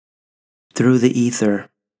Through the ether,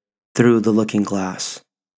 through the looking glass,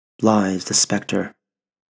 lies the spectre,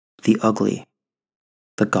 the ugly,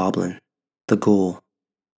 the goblin, the ghoul,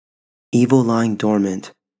 evil lying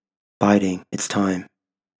dormant, biding its time.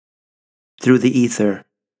 Through the ether,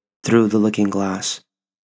 through the looking glass,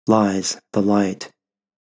 lies the light,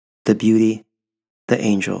 the beauty, the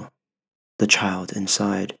angel, the child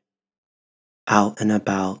inside, out and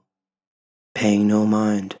about, paying no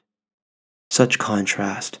mind. Such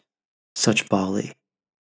contrast, such folly,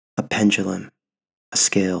 a pendulum, a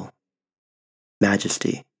scale,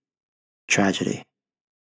 majesty, tragedy,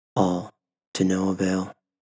 all to no avail.